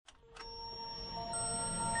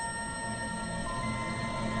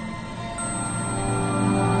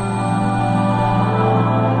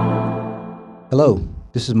Hello,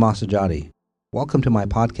 this is Masajati. Welcome to my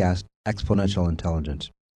podcast, Exponential Intelligence.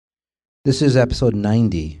 This is episode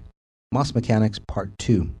 90, Moss Mechanics Part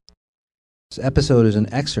 2. This episode is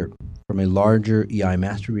an excerpt from a larger EI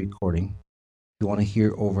Mastery recording. If you want to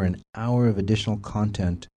hear over an hour of additional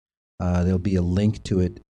content, there'll be a link to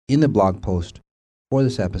it in the blog post for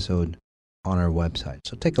this episode on our website.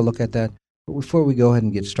 So take a look at that. But before we go ahead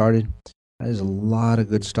and get started, there's a lot of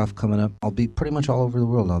good stuff coming up. I'll be pretty much all over the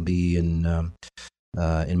world. I'll be in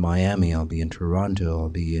Miami, I'll be in Toronto, I'll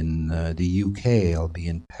be in the UK, I'll be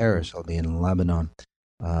in Paris, I'll be in Lebanon,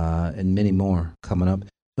 and many more coming up.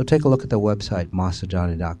 So take a look at the website,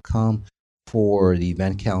 masajati.com, for the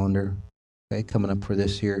event calendar, okay, coming up for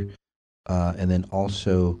this year, and then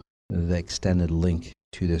also the extended link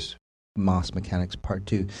to this Moss Mechanics Part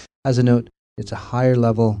 2. As a note, it's a higher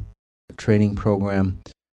level training program.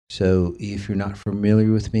 So if you're not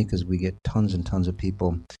familiar with me, because we get tons and tons of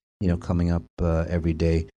people, coming up every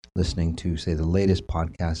day listening to, say, the latest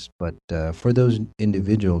podcast. But for those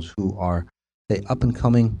individuals who are, say, up and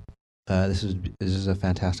coming, this is a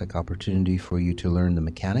fantastic opportunity for you to learn the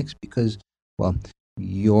mechanics because, well,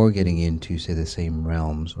 you're getting into, say, the same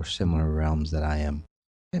realms or similar realms that I am.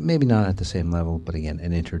 Maybe not at the same level, but again,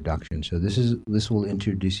 an introduction. So this will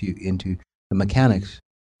introduce you into the mechanics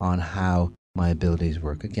on how my abilities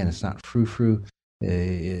work. Again, it's not frou-frou.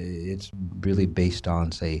 It's really based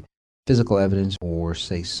on, say, physical evidence or,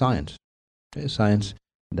 say, science. Science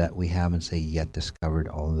that we haven't, say, yet discovered,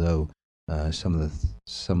 although some of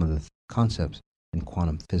the concepts in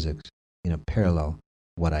quantum physics, parallel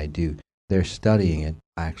what I do. They're studying it,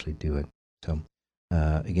 I actually do it. So,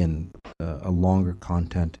 again, a longer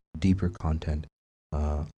content, deeper content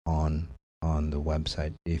on the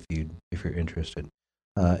website if you're interested.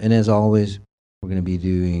 And as always, we're going to be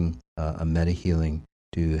doing a meta healing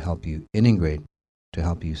to help you integrate, to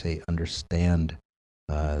help you, say, understand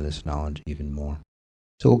this knowledge even more.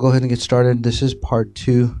 So we'll go ahead and get started. This is part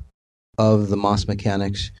 2 of the Moss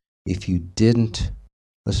Mechanics. If you didn't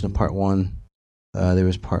listen to part 1, there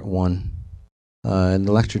was part 1 in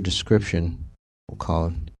the lecture description, we'll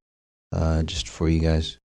call it, just for you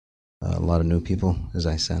guys. A lot of new people, as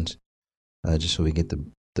I sense, just so we get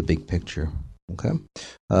the big picture. Okay,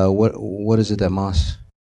 what is it that Moss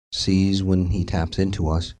sees when he taps into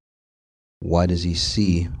us? Why does he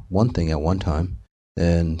see one thing at one time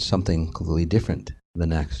and something completely different the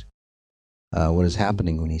next? What is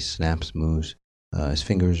happening when he snaps, moves his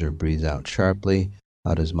fingers or breathes out sharply?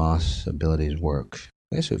 How does Moss' abilities work?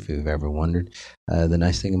 Okay, so if you've ever wondered, the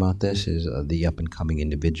nice thing about this is the up-and-coming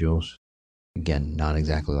individuals, again, not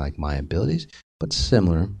exactly like my abilities, but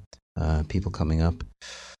similar people coming up.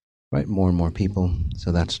 Right, more and more people,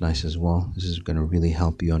 so that's nice as well. This is going to really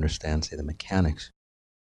help you understand, say, the mechanics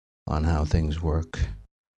on how things work.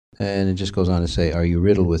 And it just goes on to say, are you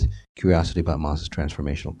riddled with curiosity about Moss's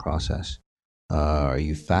transformational process? Are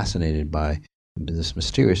you fascinated by this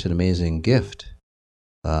mysterious and amazing gift?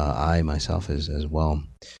 I myself is as well.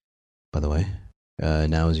 By the way,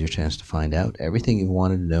 now is your chance to find out everything you've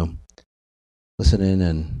wanted to know. Listen in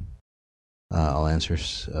and I'll answer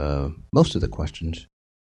most of the questions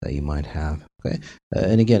that you might have. Okay,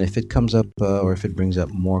 and again, if it comes up or if it brings up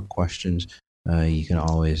more questions, you can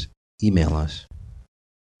always email us,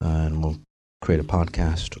 and we'll create a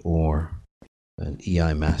podcast or an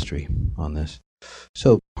EI mastery on this.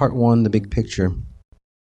 So, part 1, the big picture.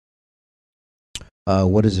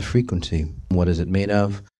 What is a frequency? What is it made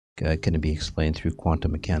of? Can it be explained through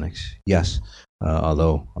quantum mechanics? Yes,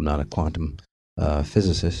 although I'm not a quantum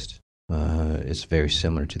physicist, it's very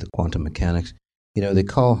similar to the quantum mechanics. They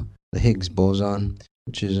call the Higgs boson,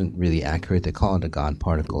 which isn't really accurate, they call it a God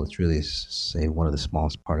particle. It's really, say, one of the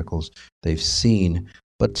smallest particles they've seen,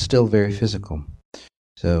 but still very physical.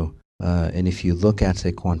 So, and if you look at,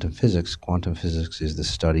 say, quantum physics is the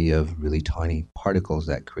study of really tiny particles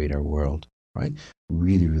that create our world, right?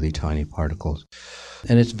 Really, really tiny particles.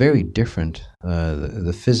 And it's very different,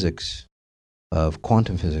 the physics of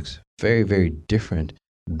quantum physics, very, very different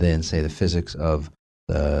than, say, the physics of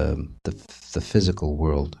the physical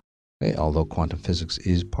world. Okay? Although quantum physics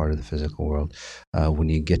is part of the physical world, when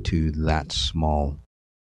you get to that small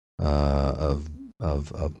of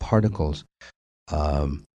particles,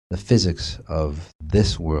 the physics of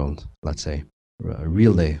this world, let's say,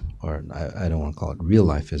 real day, or I don't want to call it real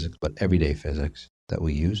life physics, but everyday physics that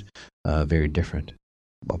we use, very different.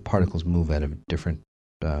 Particles move at a different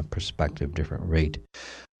perspective, different rate.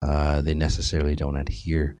 They necessarily don't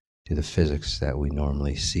adhere to the physics that we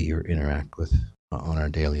normally see or interact with on our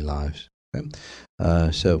daily lives. Okay?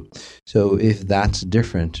 So if that's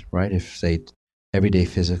different, right? If, say, everyday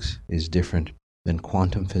physics is different than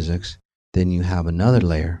quantum physics, Then you have another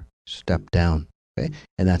layer, step down, okay?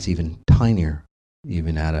 And that's even tinier,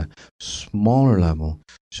 even at a smaller level,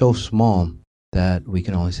 so small that we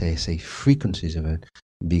can only say frequencies of it,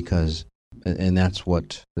 because, and that's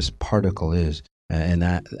what this particle is, and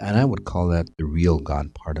I would call that the real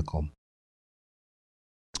God particle.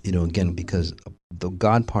 Again, because the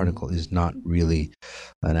God particle is not really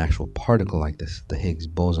an actual particle like this, the Higgs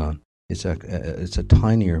boson. It's a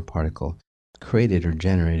tinier particle created or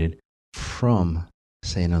generated from,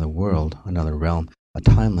 say, another world, another realm, a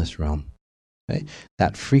timeless realm. Okay?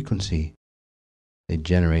 That frequency, it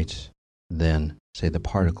generates then, say, the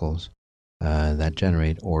particles that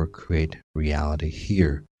generate or create reality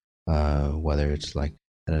here, whether it's like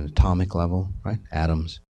at an atomic level, right?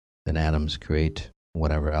 Atoms, then atoms create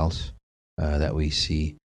whatever else that we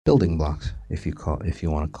see, building blocks, if you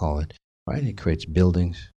want to call it, right? It creates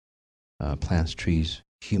buildings, plants, trees,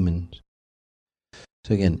 humans.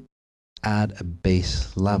 So again, at a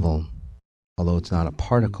base level, although it's not a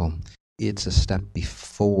particle, it's a step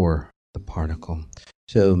before the particle.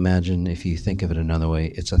 So imagine, if you think of it another way,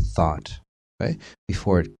 it's a thought, right?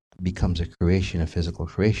 Before it becomes a creation, a physical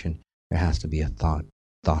creation, there has to be a thought.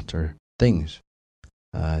 Thoughts are things.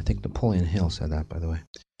 I think Napoleon Hill said that, by the way.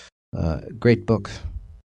 Great book.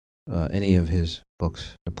 Any of his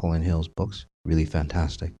books, Napoleon Hill's books, really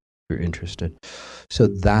fantastic if you're interested. So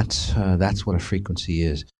that's what a frequency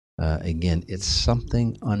is. Again, it's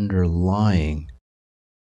something underlying,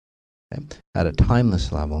 okay, at a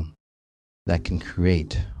timeless level that can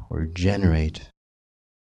create or generate,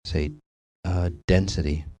 say,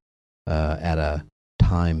 density at a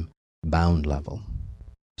time-bound level.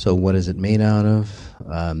 So what is it made out of?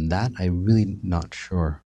 That I'm really not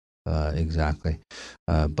sure exactly,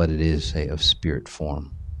 but it is, say, of spirit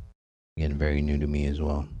form. Again, very new to me as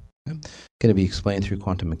well. Okay. Going to be explained through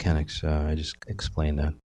quantum mechanics. I just explained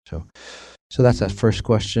that. So that's that first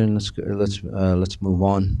question. Let's move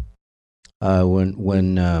on. When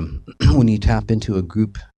when you tap into a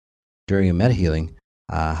group during a meta healing,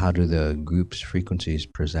 how do the group's frequencies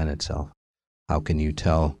present itself? How can you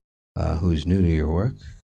tell who's new to your work?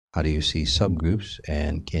 How do you see subgroups,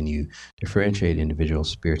 and can you differentiate individual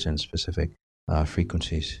spirits and specific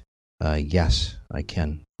frequencies? Yes, I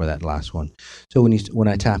can for that last one. So when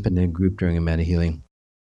I tap into a group during a meta healing,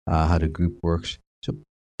 how the group works. So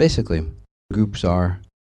basically, groups are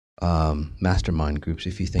mastermind groups,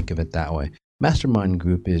 if you think of it that way. Mastermind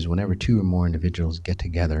group is whenever two or more individuals get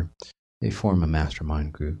together, they form a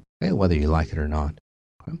mastermind group, okay, whether you like it or not.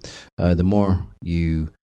 Okay? The more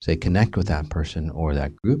you, say, connect with that person or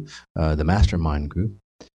that group, the mastermind group,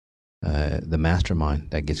 the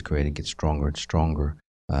mastermind that gets created gets stronger and stronger,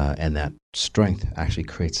 and that strength actually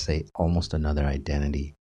creates, say, almost another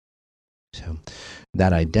identity. So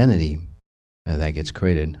that identity that gets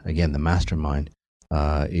created, again, the mastermind,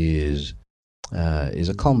 is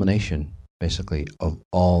a culmination, basically, of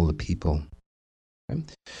all the people. Okay?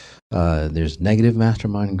 There's negative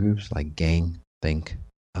mastermind groups like gang, think,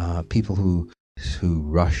 people who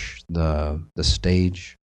rush the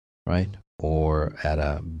stage, right, or at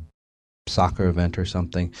a soccer event or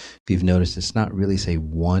something. If you've noticed, it's not really, say,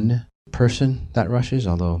 one person that rushes,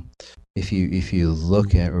 although if you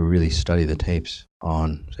look at or really study the tapes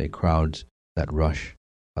on, say, crowds that rush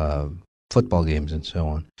football games and so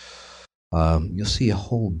on, you'll see a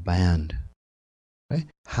whole band. Right?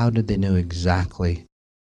 How did they know exactly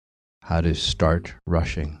how to start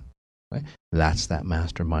rushing? Right? That's that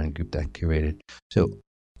mastermind group that curated. So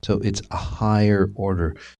it's a higher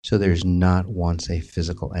order. So there's not one, say,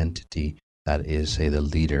 physical entity that is, say, the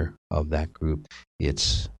leader of that group.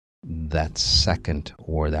 It's that second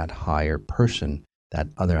or that higher person, that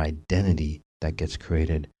other identity that gets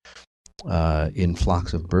created. In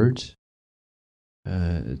flocks of birds,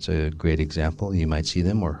 it's a great example. You might see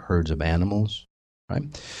them, or herds of animals, right?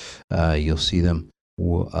 You'll see them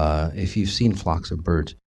if you've seen flocks of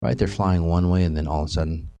birds, right? They're flying one way, and then all of a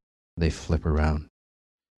sudden they flip around.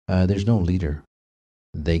 There's no leader.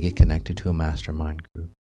 They get connected to a mastermind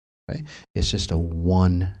group, right? It's just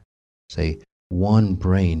one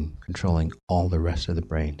brain controlling all the rest of the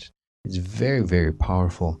brains. It's very, very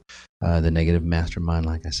powerful. The negative mastermind,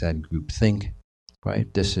 like I said, groupthink,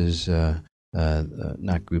 right? This is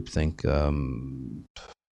not groupthink,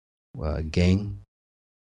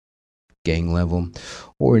 gang level,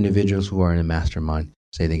 or individuals who are in a mastermind,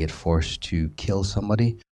 say they get forced to kill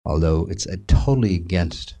somebody, although it's totally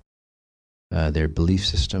against their belief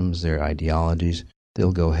systems, their ideologies.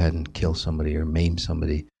 They'll go ahead and kill somebody or maim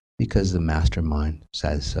somebody because the mastermind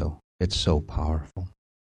says so. It's so powerful.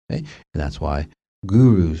 Okay? And that's why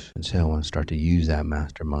gurus and so on start to use that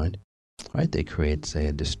mastermind right? They create, say,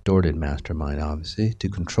 a distorted mastermind, obviously, to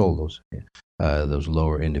control those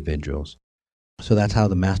lower individuals. So that's how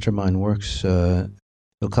the mastermind works. So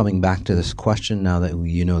coming back to this question, now that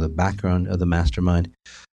you know the background of the mastermind,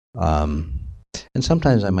 um, and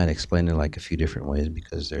sometimes I might explain it like a few different ways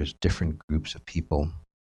because there's different groups of people,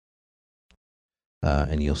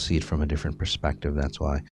 and you'll see it from a different perspective. That's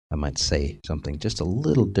why I might say something just a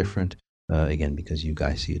little different, again, because you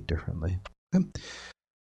guys see it differently. Okay?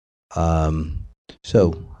 For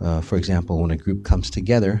example, when a group comes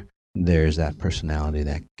together, there's that personality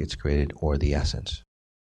that gets created, or the essence.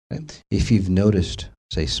 Okay? If you've noticed,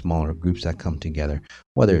 say, smaller groups that come together,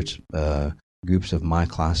 whether it's groups of my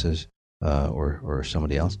classes or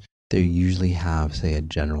somebody else, they usually have, say, a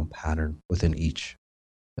general pattern within each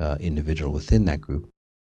individual within that group.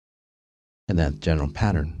 And that general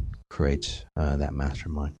pattern creates that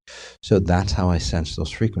mastermind. So that's how I sense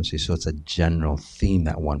those frequencies. So it's a general theme,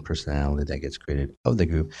 that one personality that gets created of the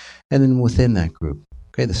group. And then within that group,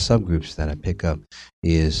 okay, the subgroups that I pick up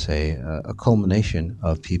is, say, a culmination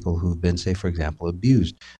of people who've been, say, for example,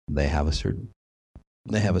 abused. They have a certain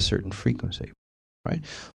frequency, right?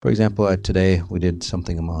 For example, today we did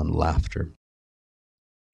something on laughter.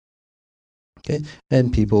 Okay,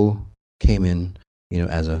 and people came in,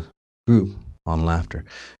 as a group on laughter,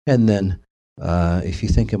 and then if you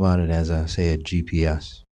think about it as say a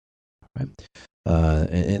GPS, right?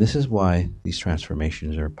 And this is why these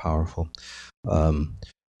transformations are powerful. And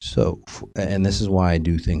this is why I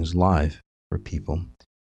do things live for people.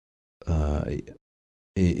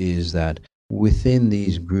 Is that within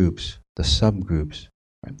these groups, the subgroups,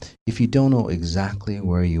 right? If you don't know exactly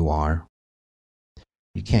where you are,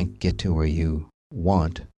 you can't get to where you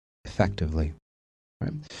want effectively,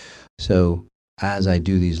 right? So as I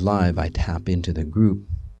do these live, I tap into the group.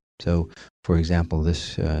 So, for example,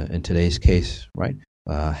 this in today's case, right,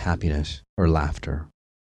 happiness or laughter,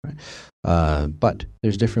 right? But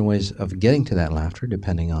there's different ways of getting to that laughter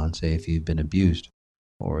depending on, say, if you've been abused,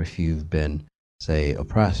 or if you've been, say,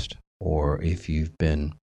 oppressed, or if you've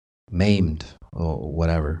been maimed, or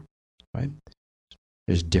whatever, right?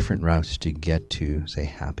 There's different routes to get to, say,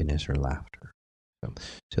 happiness or laughter.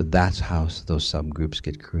 So that's how those subgroups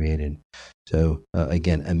get created. So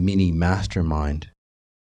again, a mini mastermind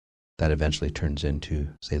that eventually turns into,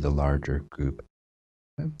 say, the larger group.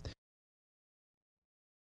 Okay?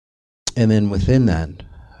 And then within that,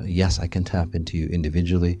 yes, I can tap into you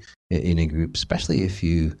individually in a group, especially if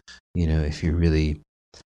if you're really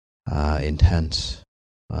intense,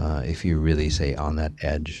 if you're really, say, on that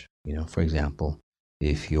edge. For example,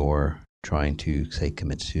 if you're trying to, say,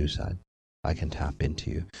 commit suicide, I can tap into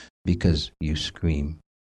you because you scream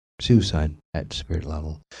suicide at spirit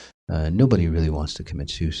level. Nobody really wants to commit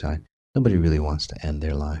suicide. Nobody really wants to end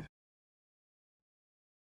their life.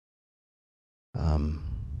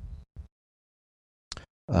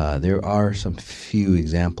 There are some few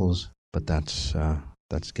examples, but that's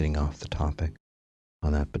getting off the topic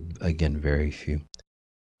on that. But again, very few.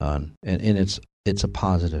 And it's a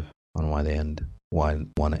positive on why they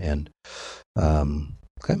want to end.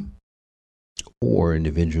 Okay. Or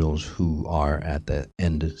individuals who are at the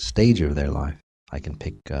end stage of their life, I can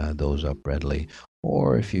pick those up readily.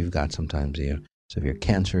 Or if you've got sometimes severe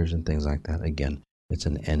cancers and things like that, again, it's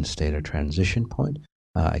an end state or transition point.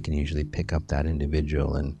 I can usually pick up that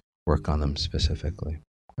individual and work on them specifically,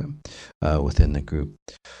 okay? Within the group.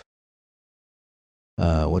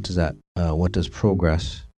 What does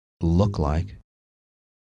progress look like?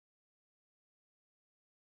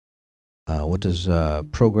 What does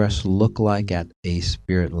progress look like at a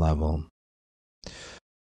spirit level?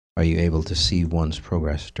 Are you able to see one's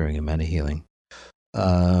progress during a meta healing?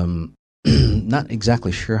 Not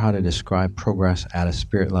exactly sure how to describe progress at a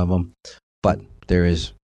spirit level, but there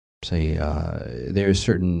is, say,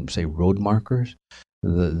 certain, say, road markers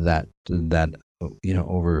that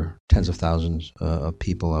over tens of thousands of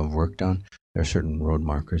people have worked on. There are certain road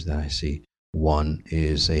markers that I see. One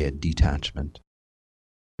is, say, a detachment.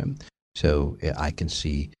 Okay? So I can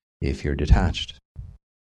see if you're detached.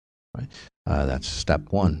 Right? That's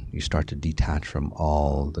step one. You start to detach from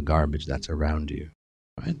all the garbage that's around you.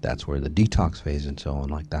 Right? That's where the detox phase and so on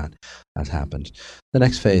like that happens. The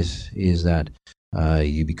next phase is that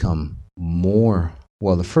you become more.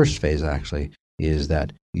 Well, the first phase actually is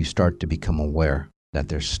that you start to become aware that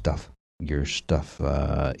there's your stuff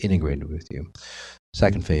integrated with you.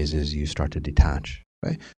 Second phase is you start to detach.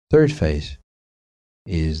 Right? Third phase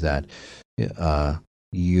is that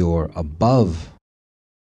you're above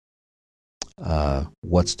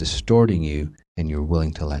what's distorting you, and you're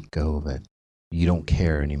willing to let go of it. You don't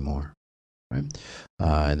care anymore, right?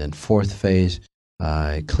 And then fourth phase,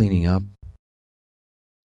 cleaning up,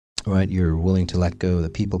 right? You're willing to let go of the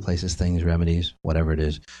people, places, things, remedies, whatever it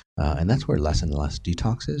is. And that's where less and less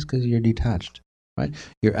detox is, because you're detached, right?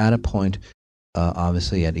 You're at a point,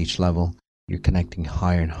 obviously, at each level, you're connecting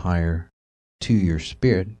higher and higher to your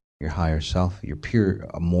spirit, your higher self, your pure,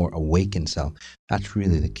 more awakened self. That's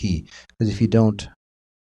really the key. Because if you don't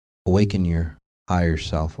awaken your higher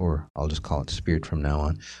self, or I'll just call it spirit from now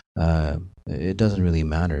on, it doesn't really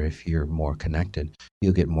matter if you're more connected.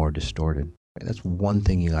 You'll get more distorted. That's one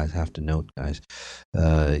thing you guys have to note, guys.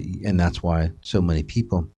 And that's why so many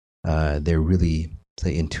people, they're really,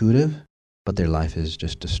 say, intuitive, but their life is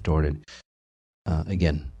just distorted.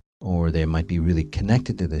 Again, or they might be really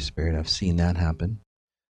connected to their spirit. I've seen that happen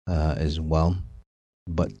as well,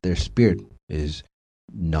 but their spirit is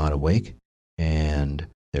not awake, and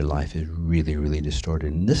their life is really, really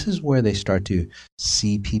distorted. And this is where they start to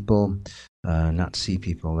see people, not see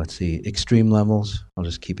people, let's see, extreme levels. I'll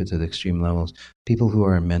just keep it to the extreme levels. People who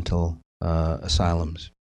are in mental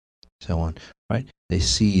asylums, so on, right? They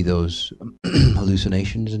see those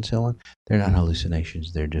hallucinations and so on. They're not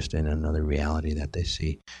hallucinations. They're just in another reality that they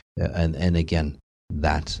see. And again,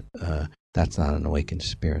 that's not an awakened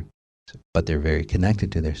spirit, but they're very connected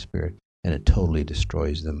to their spirit, and it totally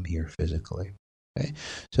destroys them here physically. Okay,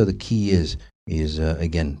 so the key is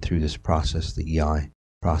again, through this process, the EI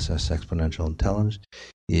process, exponential intelligence,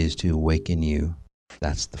 is to awaken you.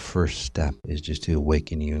 That's the first step, is just to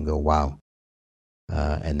awaken you and go, wow.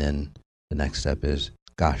 And then the next step is,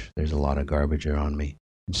 gosh, there's a lot of garbage around me,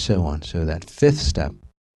 and so on. So that fifth step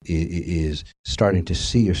is starting to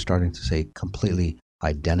see, or starting to, say, completely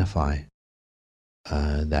identify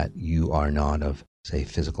that you are not of, say,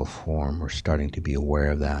 physical form, or starting to be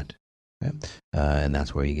aware of that. Okay? And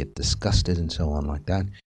that's where you get disgusted and so on, like that,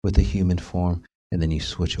 with the human form, and then you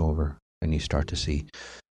switch over and you start to see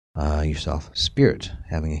yourself, spirit,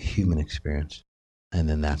 having a human experience. And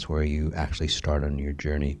then that's where you actually start on your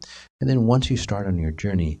journey. And then once you start on your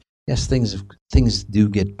journey, yes, things do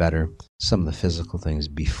get better. Some of the physical things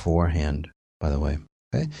beforehand, by the way,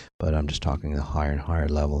 okay? But I'm just talking the higher and higher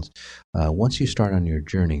levels. Once you start on your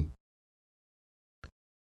journey,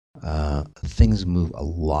 things move a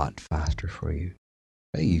lot faster for you.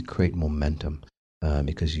 Okay? You create momentum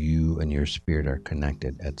because you and your spirit are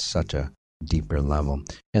connected at such a deeper level.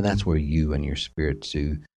 And that's where you and your spirit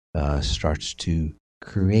starts to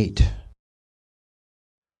create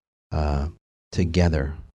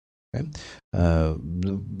together. Okay?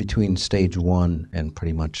 Between stage 1 and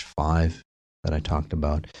pretty much 5 that I talked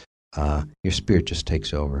about, your spirit just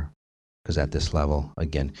takes over. Because at this level,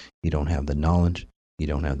 again, you don't have the knowledge, you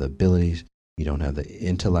don't have the abilities, you don't have the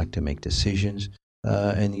intellect to make decisions,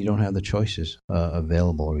 and you don't have the choices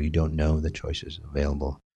available, or you don't know the choices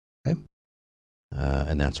available. Okay?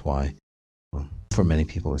 And that's why, well, for many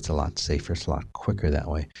people, it's a lot safer, it's a lot quicker that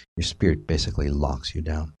way. Your spirit basically locks you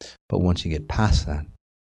down. But once you get past that,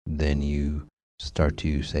 then you start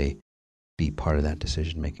to, say, be part of that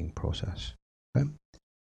decision-making process. Okay?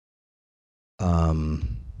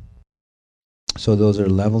 So those are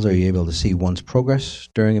levels. Are you able to see one's progress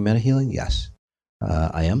during a meta healing? Yes,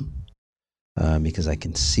 I am, because I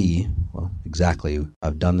can see, well, exactly.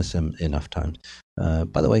 I've done this enough times.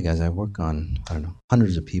 By the way, guys, I work on, I don't know,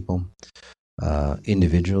 hundreds of people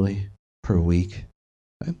individually per week,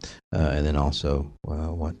 right? And then also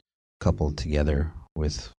coupled together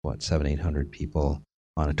with 700-800 people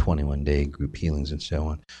on a 21-day group healings and so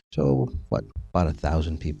on. So about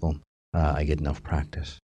 1,000 people. I get enough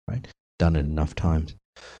practice, right? Done it enough times.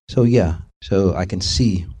 So yeah, so I can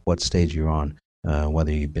see what stage you're on,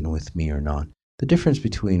 whether you've been with me or not. The difference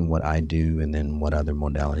between what I do and then what other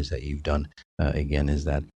modalities that you've done, again, is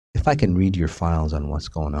that if I can read your files on what's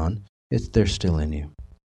going on, they're still in you.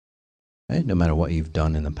 Right? No matter what you've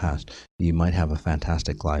done in the past, you might have a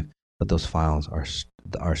fantastic life, but those files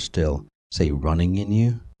are still, say, running in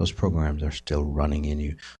you. Those programs are still running in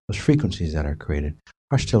you. Those frequencies that are created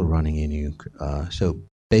are still running in you. So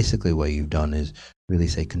basically what you've done is really,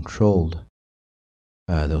 say, controlled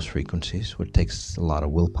those frequencies, which takes a lot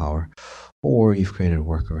of willpower, or you've created a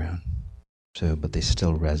workaround. So, but they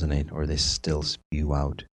still resonate, or they still spew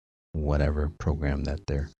out whatever program that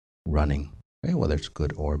they're running, right? Whether it's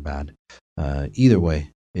good or bad. Either way,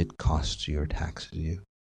 it costs you or taxes you.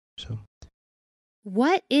 So,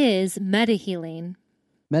 what is meta healing?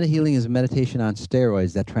 Meta healing is a meditation on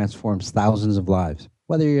steroids that transforms thousands of lives.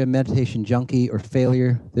 Whether you're a meditation junkie or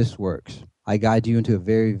failure, this works. I guide you into a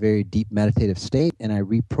very, very deep meditative state, and I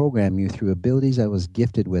reprogram you through abilities I was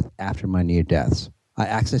gifted with after my near deaths. I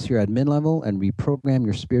access your admin level and reprogram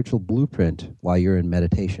your spiritual blueprint while you're in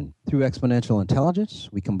meditation. Through exponential intelligence,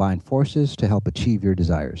 we combine forces to help achieve your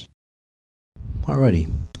desires. Alrighty,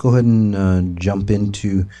 let's go ahead and jump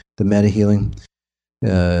into the meta healing.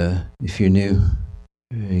 If you're new,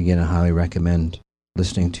 again, I highly recommend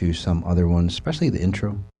listening to some other ones, especially the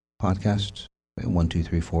intro podcasts, 1, 2,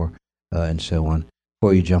 3, 4, and so on.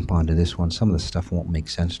 Before you jump onto this one, some of the stuff won't make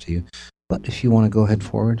sense to you. But if you want to go ahead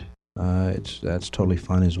forward, that's totally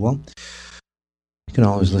fine as well. You can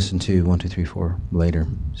always listen to 1, 2, 3, 4 later.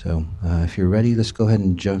 So if you're ready, let's go ahead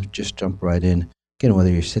and jump right in. Again, whether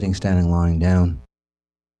you're sitting, standing, lying down,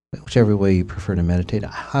 whichever way you prefer to meditate, I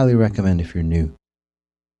highly recommend if you're new,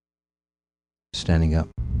 standing up,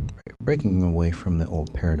 breaking away from the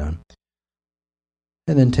old paradigm.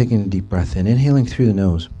 And then taking a deep breath in, inhaling through the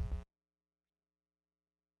nose.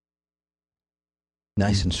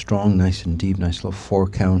 Nice and strong, nice and deep, nice little 4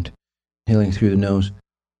 count. Inhaling through the nose,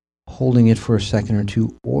 holding it for a second or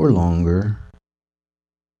two or longer.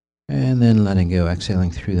 And then letting go,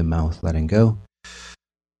 exhaling through the mouth, letting go.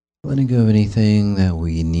 Letting go of anything that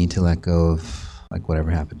we need to let go of, like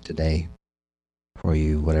whatever happened today for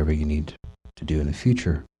you, whatever you need to do in the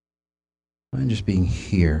future. And just being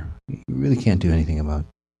here. You really can't do anything about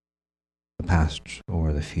the past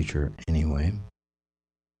or the future anyway,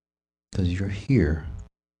 because you're here.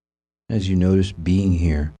 As you notice being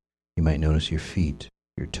here, you might notice your feet,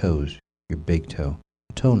 your toes, your big toe,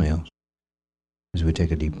 the toenails. As we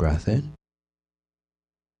take a deep breath in,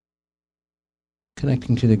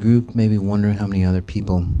 connecting to the group, maybe wondering how many other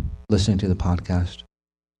people listening to the podcast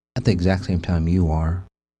at the exact same time you are,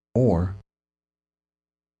 or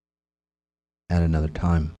at another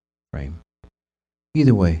time frame.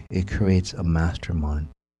 Either way, it creates a mastermind.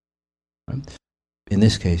 Right? In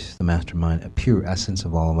this case, the mastermind, a pure essence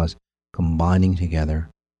of all of us combining together,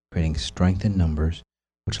 creating strength in numbers,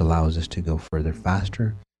 which allows us to go further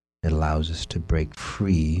faster. It allows us to break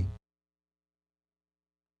free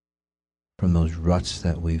from those ruts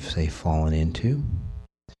that we've, say, fallen into.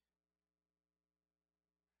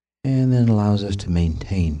 And then allows us to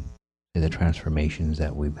maintain the transformations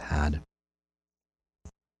that we've had.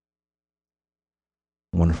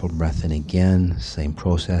 Wonderful breath in again, same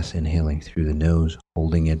process, inhaling through the nose,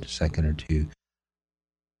 holding it a second or two.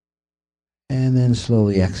 And then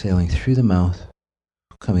slowly exhaling through the mouth,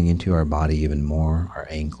 coming into our body even more, our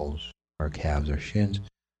ankles, our calves, our shins,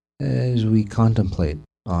 as we contemplate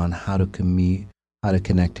on how to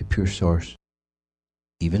connect to pure source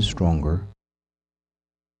even stronger.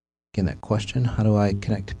 Again, that question, how do I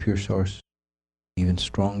connect to pure source even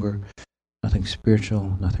stronger? Nothing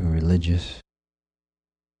spiritual, nothing religious.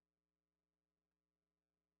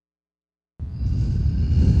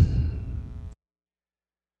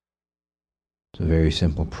 It's a very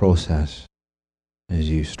simple process as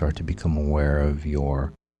you start to become aware of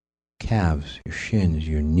your calves, your shins,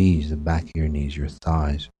 your knees, the back of your knees, your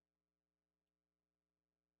thighs.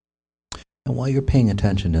 And while you're paying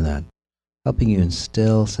attention to that, helping you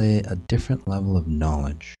instill, say, a different level of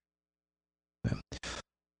knowledge,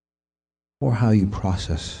 or how you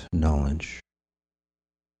process knowledge.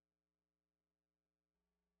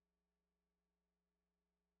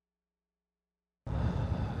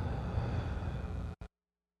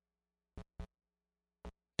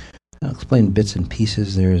 I'll explain bits and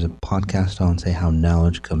pieces. There is a podcast on, say, how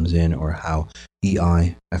knowledge comes in, or how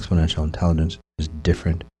EI, exponential intelligence, is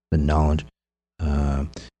different than knowledge.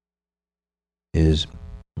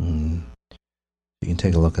 You can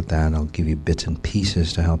take a look at that. I'll give you bits and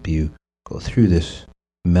pieces to help you go through this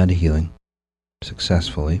meta healing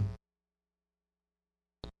successfully.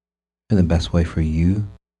 And the best way for you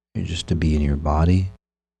is just to be in your body.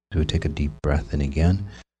 So we take a deep breath in again.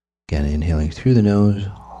 Again, inhaling through the nose,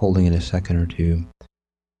 holding it a second or two.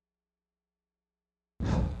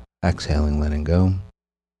 Exhaling, letting go.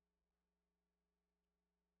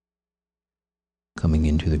 Coming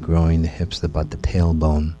into the groin, the hips, the butt, the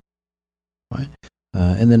tailbone. Right?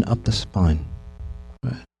 And then up the spine.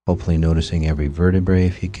 Right? Hopefully noticing every vertebrae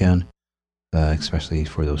if you can, especially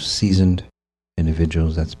for those seasoned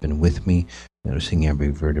individuals that's been with me, noticing every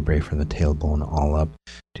vertebrae from the tailbone all up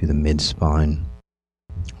to the mid-spine.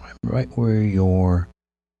 Right where your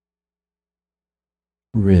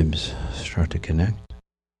ribs start to connect,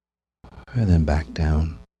 and then back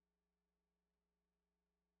down.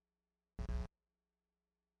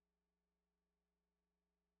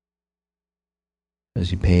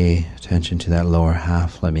 As you pay attention to that lower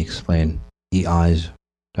half, let me explain EI's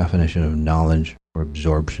definition of knowledge or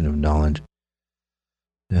absorption of knowledge.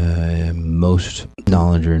 Most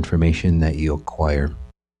knowledge or information that you acquire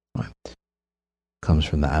comes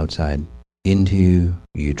from the outside into you.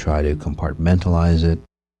 You try to compartmentalize it,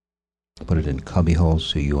 put it in cubby holes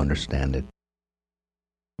so you understand it.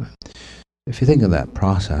 If you think of that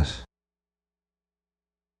process,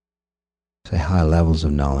 say high levels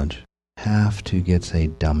of knowledge have to get, say,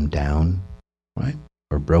 dumbed down, right?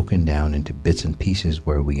 Or broken down into bits and pieces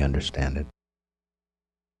where we understand it.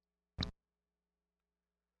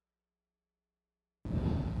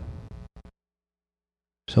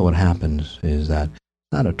 So what happens is that it's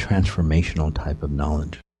not a transformational type of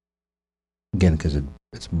knowledge. Again, because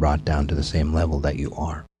it's brought down to the same level that you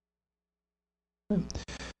are.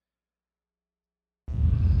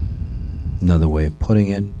 Another way of putting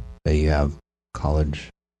it, that you have college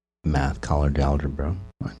math, college algebra,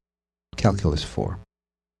 right? Calculus 4,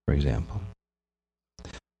 for example.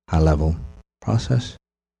 High level process.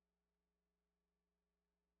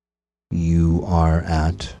 You are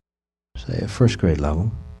at, say, a first grade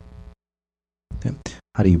level. Okay.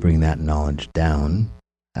 How do you bring that knowledge down?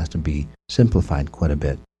 It has to be simplified quite a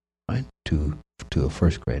bit, right, to a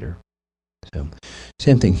first grader. So,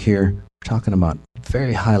 same thing here. We're talking about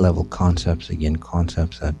very high level concepts, again,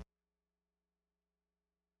 concepts that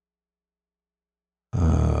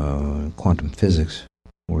quantum physics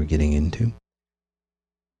we're getting into.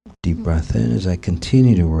 Deep breath in as I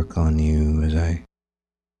continue to work on you, as I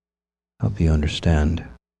help you understand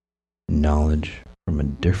knowledge from a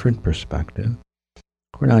different perspective.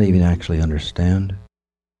 Or not even actually understand.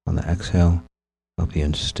 On the exhale, help you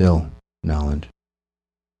instill knowledge.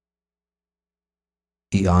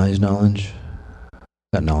 EI is knowledge.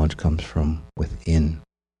 That knowledge comes from within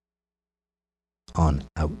on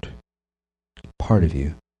out. Part of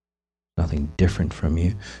you. Nothing different from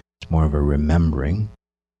you. It's more of a remembering.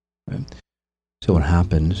 Right? So what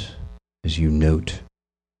happens is you note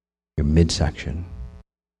your midsection,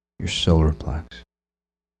 your solar plex,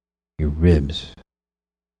 your ribs,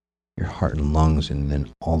 your heart and lungs, and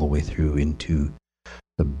then all the way through into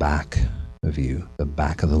the back of you, the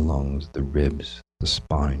back of the lungs, the ribs, the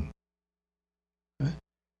spine. Right?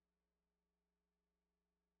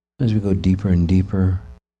 As we go deeper and deeper,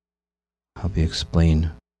 I'll help you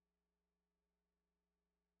explain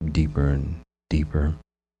deeper and deeper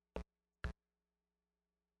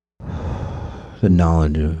the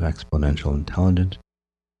knowledge of exponential intelligence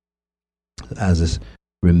as this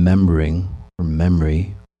remembering or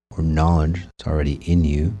memory or knowledge that's already in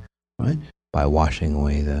you, right? By washing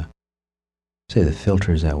away the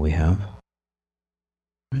filters that we have.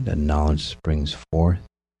 Right? That knowledge springs forth.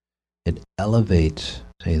 It elevates,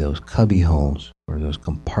 say, those cubby holes or those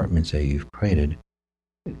compartments that you've created.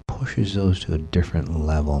 It pushes those to a different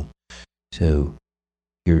level. So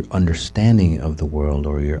your understanding of the world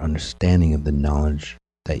or your understanding of the knowledge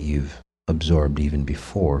that you've absorbed even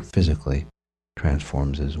before physically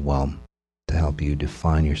transforms as well to help you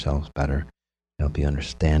define yourselves better, to help you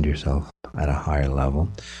understand yourself at a higher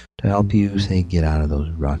level, to help you, say, get out of those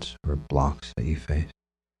ruts or blocks that you face.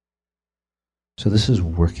 So this is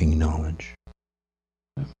working knowledge.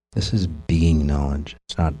 This is being knowledge.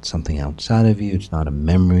 It's not something outside of you. It's not a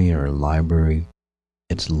memory or a library.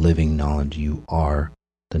 It's living knowledge. You are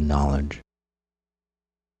the knowledge.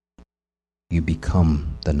 You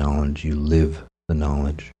become the knowledge. You live the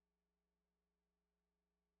knowledge.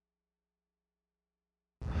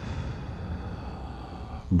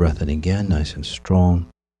 Breath in again, nice and strong.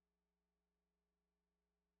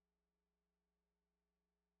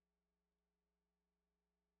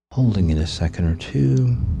 Holding in a second or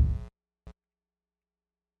two.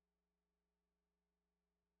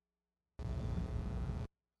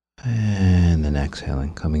 And then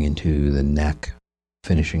exhaling, coming into the neck,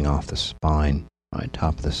 finishing off the spine, right,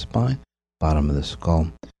 top of the spine, bottom of the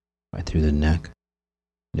skull, right through the neck.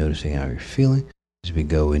 Noticing how you're feeling as we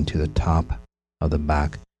go into the top of the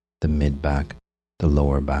back, the mid back, the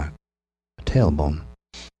lower back, the tailbone.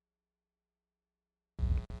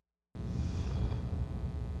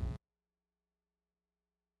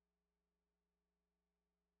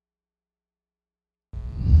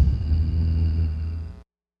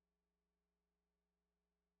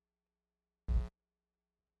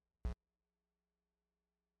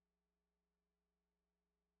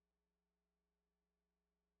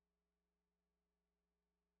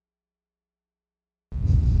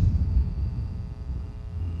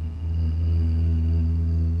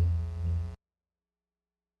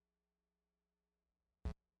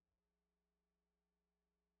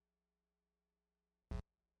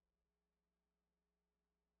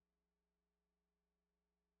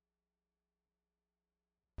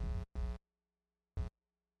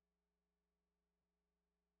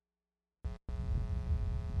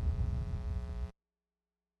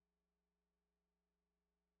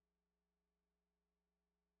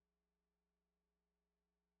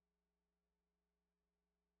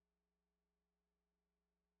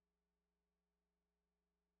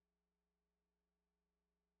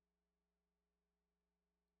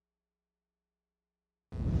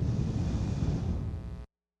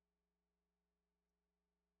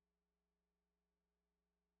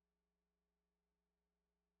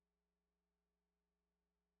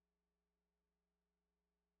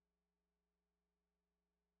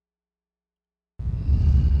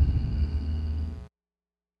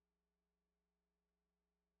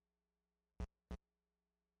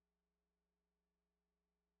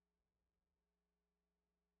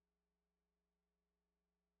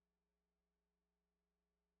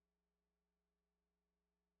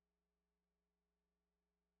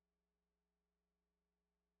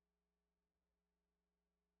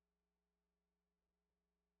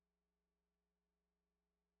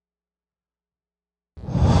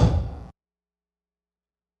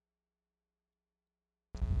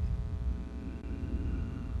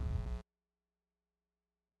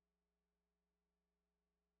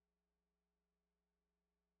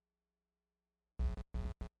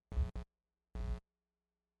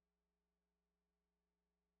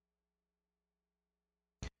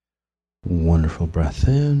 Wonderful breath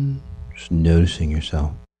in, just noticing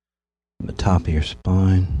yourself from the top of your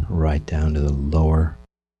spine right down to the lower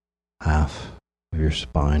half of your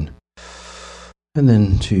spine. And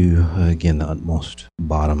then to, again, the utmost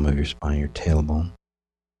bottom of your spine, your tailbone.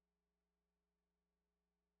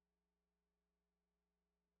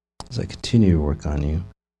 As I continue to work on you,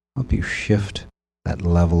 help you shift that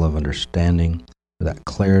level of understanding, that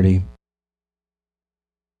clarity.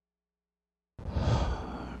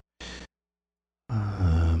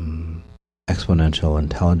 Exponential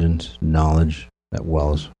intelligence, knowledge that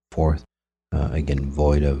wells forth, again,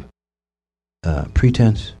 void of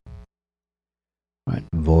pretense, right?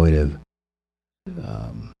 Void of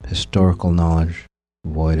historical knowledge,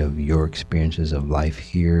 void of your experiences of life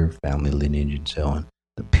here, family lineage, and so on.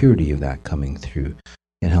 The purity of that coming through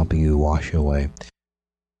and helping you wash away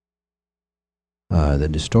the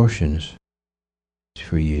distortions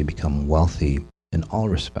for you to become wealthy in all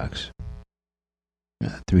respects.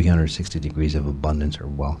 360 degrees of abundance or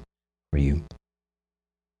wealth for you.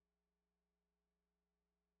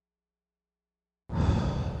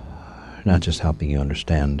 Not just helping you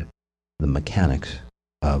understand the mechanics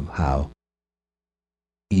of how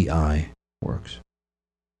EI works.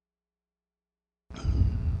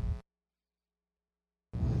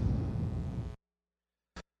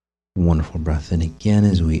 Wonderful breath in again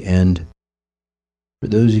as we end. For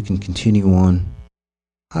those who can continue on,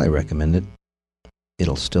 highly recommend it.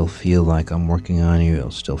 It'll still feel like I'm working on you. It'll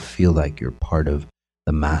still feel like you're part of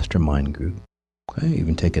the mastermind group. Okay,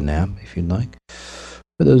 even take a nap if you'd like.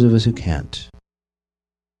 For those of us who can't,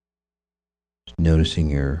 just noticing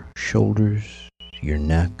your shoulders, your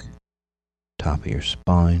neck, top of your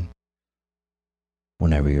spine.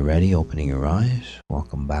 Whenever you're ready, opening your eyes.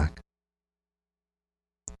 Welcome back.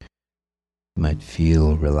 You might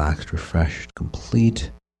feel relaxed, refreshed, complete,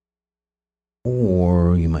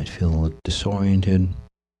 or you might feel a little disoriented,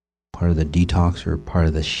 part of the detox or part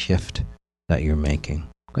of the shift that you're making.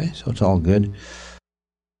 Okay, so it's all good.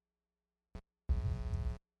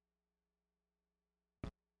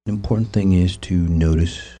 The important thing is to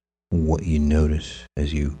notice what you notice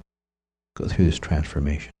as you go through this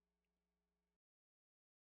transformation.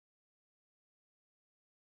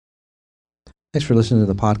 Thanks for listening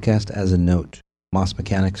to the podcast. As a note, Moss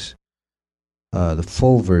Mechanics, the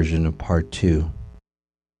full version of part 2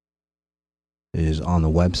 is on the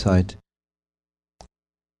website.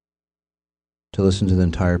 To listen to the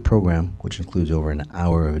entire program, which includes over an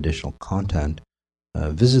hour of additional content,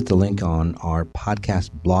 visit the link on our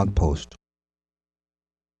podcast blog post.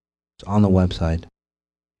 It's on the website.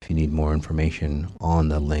 If you need more information on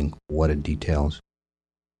the link, what it details.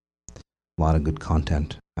 A lot of good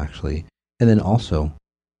content, actually. And then also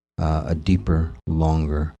a deeper,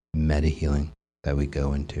 longer meta healing that we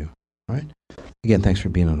go into. All right. Again, thanks for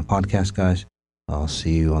being on the podcast, guys. I'll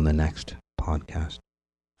see you on the next podcast.